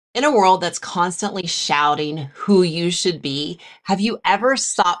In a world that's constantly shouting who you should be, have you ever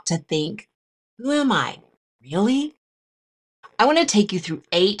stopped to think, who am I? Really? I want to take you through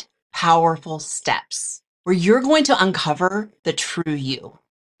 8 powerful steps where you're going to uncover the true you.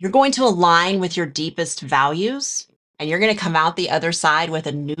 You're going to align with your deepest values, and you're going to come out the other side with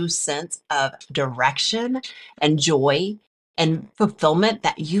a new sense of direction and joy and fulfillment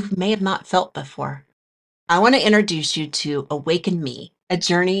that you may have not felt before. I want to introduce you to Awaken Me, a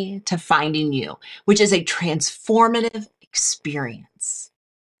journey to finding you, which is a transformative experience.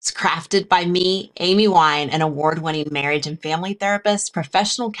 It's crafted by me, Amy Wine, an award winning marriage and family therapist,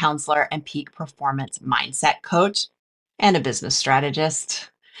 professional counselor, and peak performance mindset coach, and a business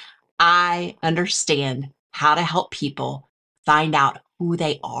strategist. I understand how to help people find out who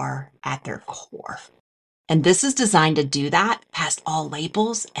they are at their core. And this is designed to do that past all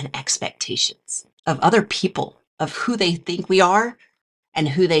labels and expectations of other people, of who they think we are and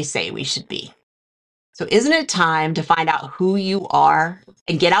who they say we should be. So isn't it time to find out who you are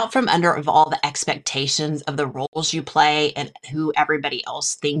and get out from under of all the expectations of the roles you play and who everybody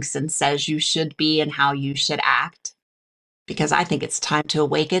else thinks and says you should be and how you should act? Because I think it's time to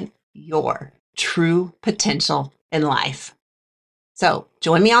awaken your true potential in life. So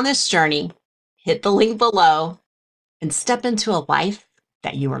join me on this journey, hit the link below, and step into a life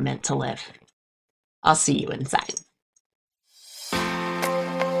that you were meant to live. I'll see you inside.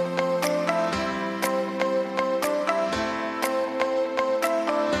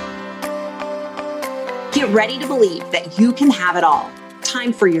 Get ready to believe that you can have it all.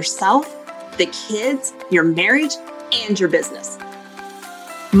 Time for yourself, the kids, your marriage, and your business.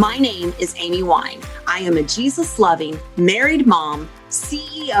 My name is Amy Wine. I am a Jesus-loving, married mom,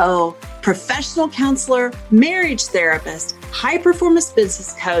 CEO, professional counselor, marriage therapist, high-performance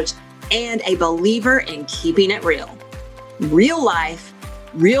business coach, and a believer in keeping it real. Real life,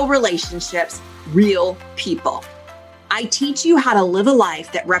 real relationships, real people. I teach you how to live a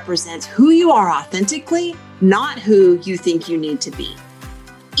life that represents who you are authentically, not who you think you need to be.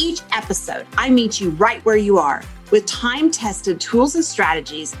 Each episode, I meet you right where you are with time-tested tools and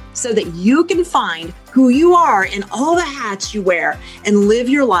strategies so that you can find who you are in all the hats you wear and live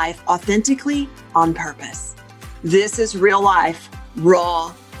your life authentically on purpose. This is real life,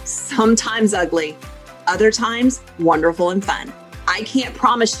 raw, sometimes ugly, other times wonderful and fun. I can't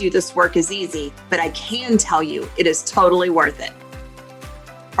promise you this work is easy, but I can tell you it is totally worth it.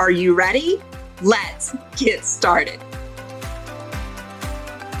 Are you ready? Let's get started.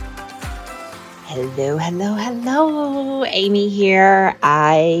 Hello, hello, hello. Amy here.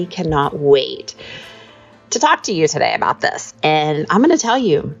 I cannot wait to talk to you today about this. And I'm going to tell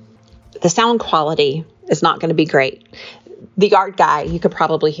you, the sound quality is not going to be great. The yard guy, you could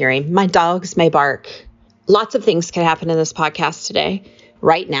probably hear him. My dogs may bark. Lots of things can happen in this podcast today.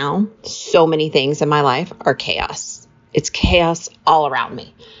 Right now, so many things in my life are chaos. It's chaos all around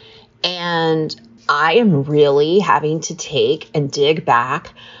me. And I am really having to take and dig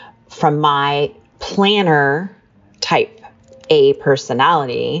back from my planner type A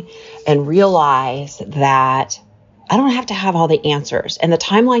personality and realize that I don't have to have all the answers and the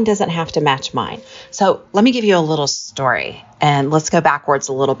timeline doesn't have to match mine. So let me give you a little story and let's go backwards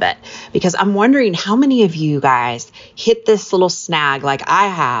a little bit because I'm wondering how many of you guys hit this little snag like I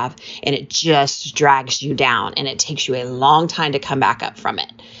have and it just drags you down and it takes you a long time to come back up from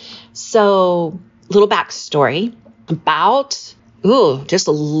it. So little backstory about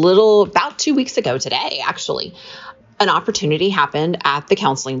about 2 weeks ago today, actually, an opportunity happened at the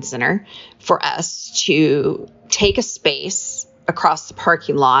counseling center for us to take a space across the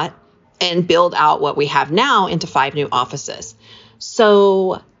parking lot and build out what we have now into 5 new offices.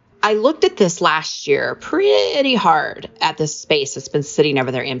 So I looked at this last year pretty hard at this space that's been sitting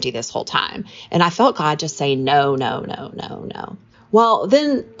over there empty this whole time. And I felt God just say, no, no, no, no, no. Well,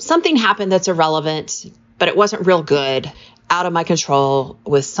 then something happened that's irrelevant, but it wasn't real good, out of my control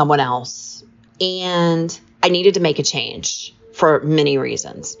with someone else. And I needed to make a change for many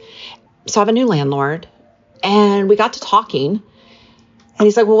reasons. So I have a new landlord and we got to talking and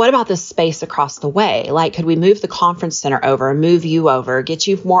he's like, well, what about this space across the way? Like, could we move the conference center over, move you over, get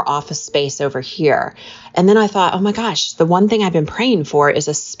you more office space over here? And then I thought, oh my gosh, the one thing I've been praying for is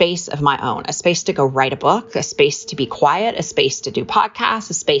a space of my own, a space to go write a book, a space to be quiet, a space to do podcasts,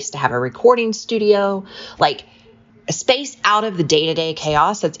 a space to have a recording studio, like a space out of the day-to-day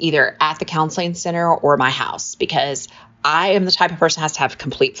chaos that's either at the counseling center or my house, because I am the type of person that has to have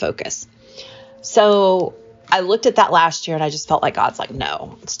complete focus. So I looked at that last year and I just felt like God's like,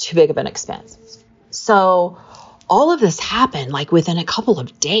 no, it's too big of an expense. So all of this happened like within a couple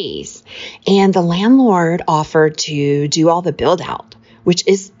of days and the landlord offered to do all the build out, which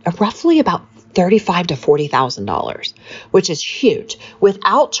is roughly about $35,000 to $40,000, which is huge,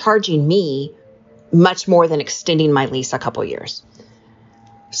 without charging me much more than extending my lease a couple years.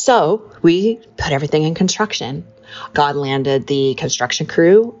 So we put everything in construction. God landed the construction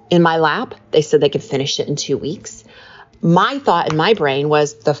crew in my lap. They said they could finish it in 2 weeks. My thought in my brain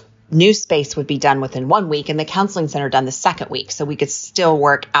was the new space would be done within 1 week and the counseling center done the second week, so we could still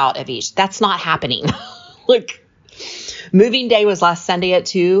work out of each. That's not happening. Like, moving day was last Sunday at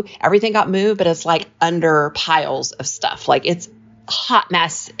 2. Everything got moved, but it's like under piles of stuff. Like, it's hot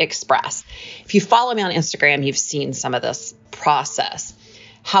mess express. If you follow me on Instagram, you've seen some of this process.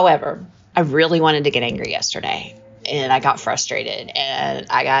 However, I really wanted to get angry yesterday, and I got frustrated, and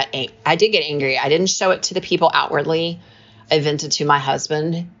I did get angry. I didn't show it to the people outwardly. I vented to my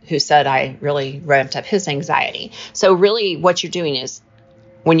husband, who said I really ramped up his anxiety. So really what you're doing is,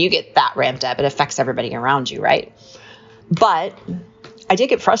 when you get that ramped up, it affects everybody around you, right? But I did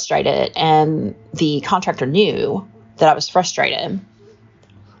get frustrated, and the contractor knew that I was frustrated.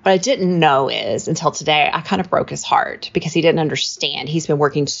 What I didn't know is, until today, I kind of broke his heart because he didn't understand. He's been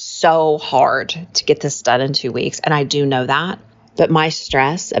working so hard to get this done in 2 weeks, and I do know that. But my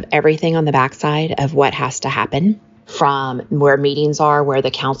stress of everything on the backside of what has to happen, from where meetings are, where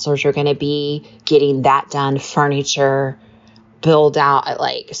the counselors are going to be, getting that done, furniture, build out,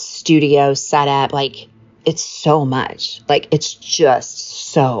 like studio setup, like it's so much. Like, it's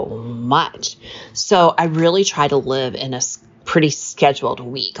just so much. So I really try to live in a pretty scheduled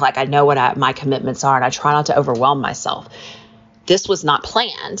week. Like, I know what my commitments are, and I try not to overwhelm myself. This was not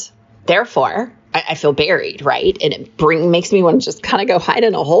planned. Therefore, I feel buried, right? And it makes me want to just kind of go hide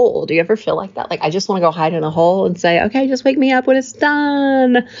in a hole. Do you ever feel like that? Like, I just want to go hide in a hole and say, okay, just wake me up when it's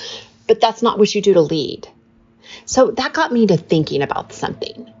done. But that's not what you do to lead. So that got me to thinking about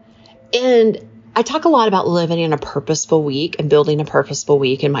something. And I talk a lot about living in a purposeful week and building a purposeful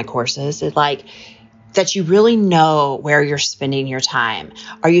week in my courses. It's like that you really know where you're spending your time.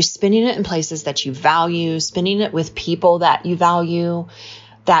 Are you spending it in places that you value, spending it with people that you value,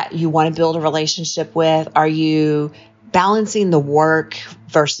 that you want to build a relationship with? Are you balancing the work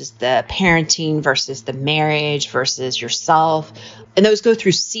versus the parenting versus the marriage versus yourself? And those go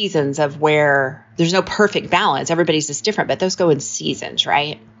through seasons of where there's no perfect balance. Everybody's just different, but those go in seasons,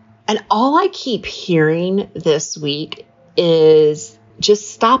 right? And all I keep hearing this week is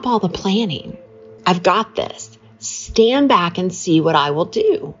just stop all the planning. I've got this. Stand back and see what I will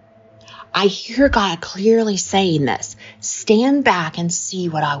do. I hear God clearly saying this. Stand back and see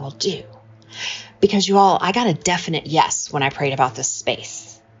what I will do. Because you all, I got a definite yes when I prayed about this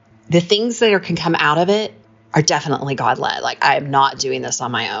space. The things that can come out of it are definitely God-led. Like, I am not doing this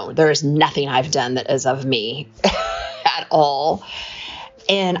on my own. There is nothing I've done that is of me at all.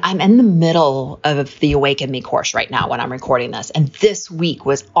 And I'm in the middle of the Awaken Me course right now when I'm recording this. And this week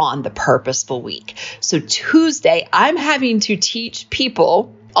was on the purposeful week. So Tuesday, I'm having to teach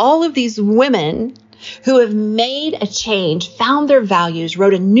people, all of these women who have made a change, found their values,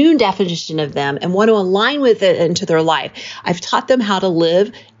 wrote a new definition of them, and want to align with it into their life. I've taught them how to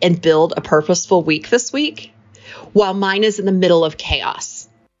live and build a purposeful week this week, while mine is in the middle of chaos.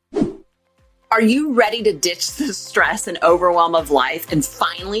 Are you ready to ditch the stress and overwhelm of life and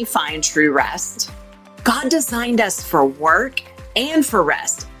finally find true rest? God designed us for work and for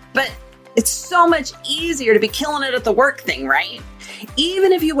rest, but it's so much easier to be killing it at the work thing, right?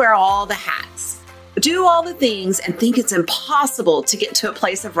 Even if you wear all the hats, do all the things, and think it's impossible to get to a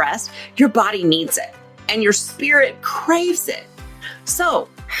place of rest, your body needs it and your spirit craves it. So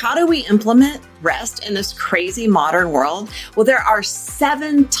how do we implement rest in this crazy modern world? Well, there are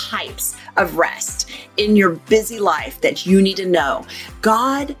 7 types of rest in your busy life that you need to know.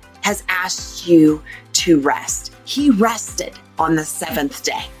 God has asked you to rest. He rested on the 7th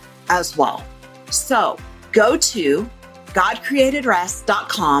day as well. So go to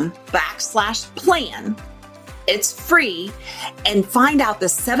godcreatedrest.com/plan. It's free, and find out the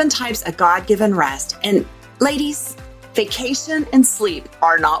 7 types of God-given rest. And ladies, vacation and sleep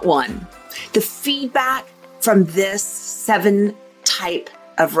are not one. The feedback from this 7 type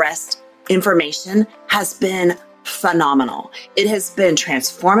of rest information has been phenomenal. It has been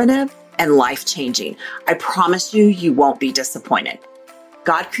transformative and life-changing. I promise you, you won't be disappointed.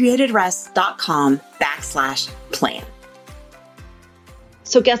 godcreatedrest.com/plan.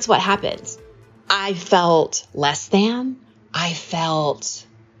 So guess what happens? I felt less than. I felt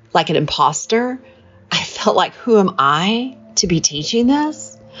like an imposter. I felt like, who am I to be teaching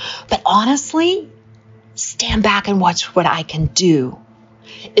this? But honestly, stand back and watch what I can do,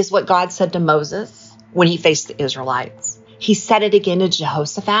 is what God said to Moses when he faced the Israelites. He said it again to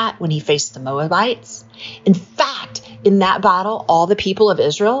Jehoshaphat when he faced the Moabites. In fact, In that battle, all the people of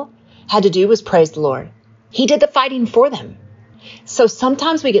Israel had to do was praise the Lord. He did the fighting for them. So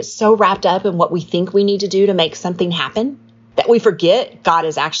sometimes we get so wrapped up in what we think we need to do to make something happen that we forget God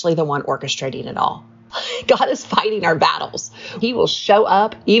is actually the one orchestrating it all. God is fighting our battles. He will show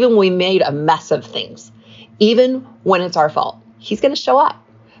up even when we made a mess of things, even when it's our fault. He's going to show up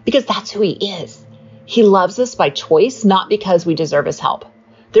because that's who he is. He loves us by choice, not because we deserve his help.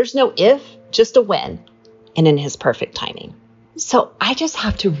 There's no if, just a when, and in his perfect timing. So I just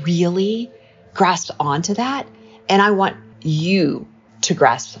have to really grasp onto that. And I want you to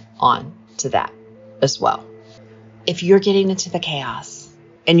grasp on to that as well. If you're getting into the chaos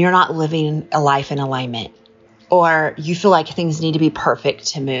and you're not living a life in alignment, or you feel like things need to be perfect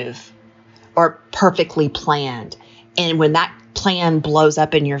to move or perfectly planned, and when that plan blows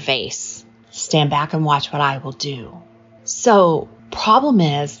up in your face, stand back and watch what I will do. So problem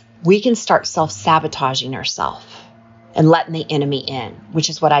is we can start self-sabotaging ourselves and letting the enemy in, which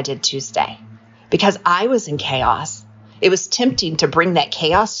is what I did Tuesday. Because I was in chaos, it was tempting to bring that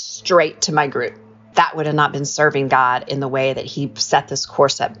chaos straight to my group. That would have not been serving God in the way that he set this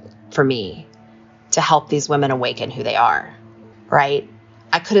course up for me to help these women awaken who they are, right?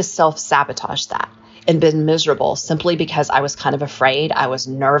 I could have self-sabotaged that and been miserable simply because I was kind of afraid. I was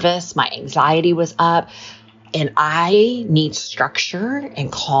nervous. My anxiety was up. And I need structure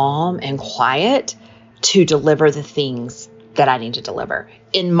and calm and quiet to deliver the things that I need to deliver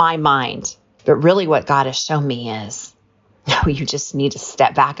in my mind. But really what God has shown me is, no, you just need to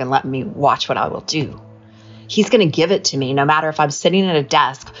step back and let me watch what I will do. He's going to give it to me no matter if I'm sitting at a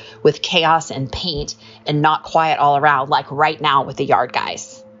desk with chaos and paint and not quiet all around, like right now with the yard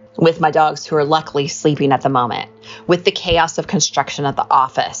guys, with my dogs who are luckily sleeping at the moment, with the chaos of construction at the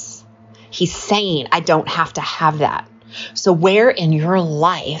office. He's saying, I don't have to have that. So where in your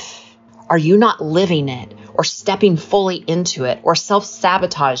life are you not living it or stepping fully into it or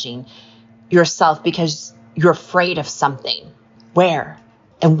self-sabotaging yourself because you're afraid of something? Where?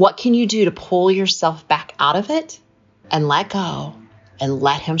 And what can you do to pull yourself back out of it and let go and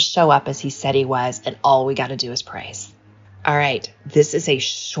let him show up as he said he was? And all we got to do is praise. All right. This is a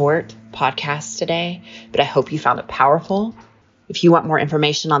short podcast today, but I hope you found it powerful. If you want more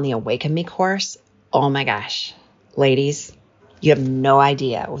information on the Awaken Me course, oh my gosh, ladies, you have no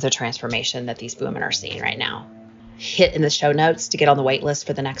idea of the transformation that these women are seeing right now. Hit in the show notes to get on the wait list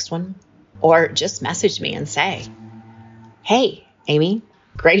for the next one. Or just message me and say, hey, Amy,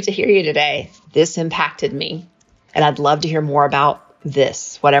 great to hear you today. This impacted me. And I'd love to hear more about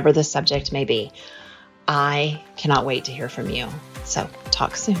this, whatever the subject may be. I cannot wait to hear from you. So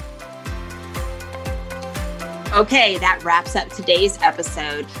talk soon. Okay, that wraps up today's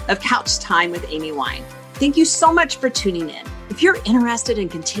episode of Couch Time with Amy Wine. Thank you so much for tuning in. If you're interested in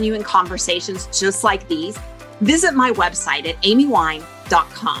continuing conversations just like these, visit my website at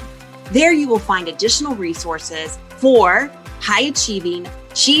amywine.com. There you will find additional resources for high-achieving,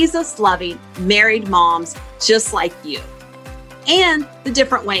 Jesus-loving, married moms just like you, and the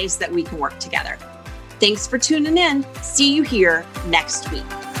different ways that we can work together. Thanks for tuning in. See you here next week.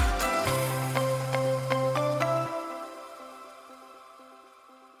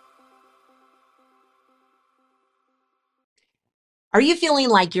 Are you feeling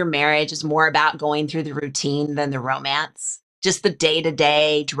like your marriage is more about going through the routine than the romance? Just the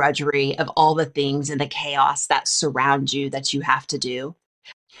day-to-day drudgery of all the things and the chaos that surround you that you have to do?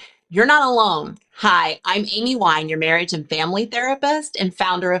 You're not alone. Hi, I'm Amy Wine, your marriage and family therapist and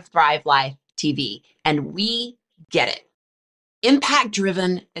founder of Thrive Life TV, and we get it.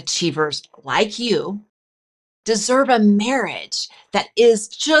 Impact-driven achievers like you deserve a marriage that is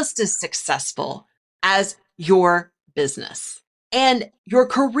just as successful as your business and your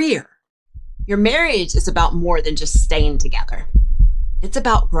career. Your marriage is about more than just staying together. It's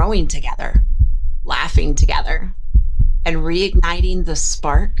about growing together, laughing together, and reigniting the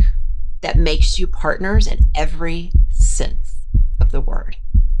spark that makes you partners in every sense of the word.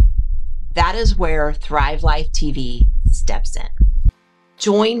 That is where Thrive Life TV steps in.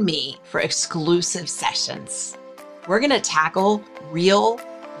 Join me for exclusive sessions. We're going to tackle real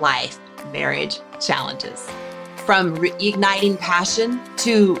life marriage challenges, from reigniting passion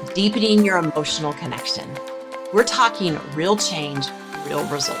to deepening your emotional connection. We're talking real change, real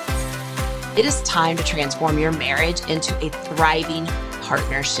results. It is time to transform your marriage into a thriving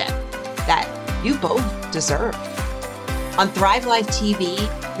partnership that you both deserve. On Thrive Life TV,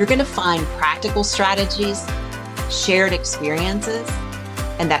 you're going to find practical strategies, shared experiences,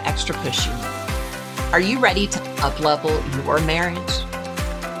 and that extra push you need. Are you ready to up-level your marriage?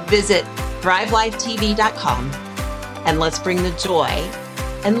 Visit thrivelifetv.com and let's bring the joy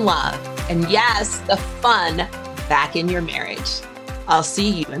and love and, yes, the fun back in your marriage. I'll see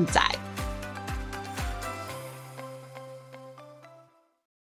you inside.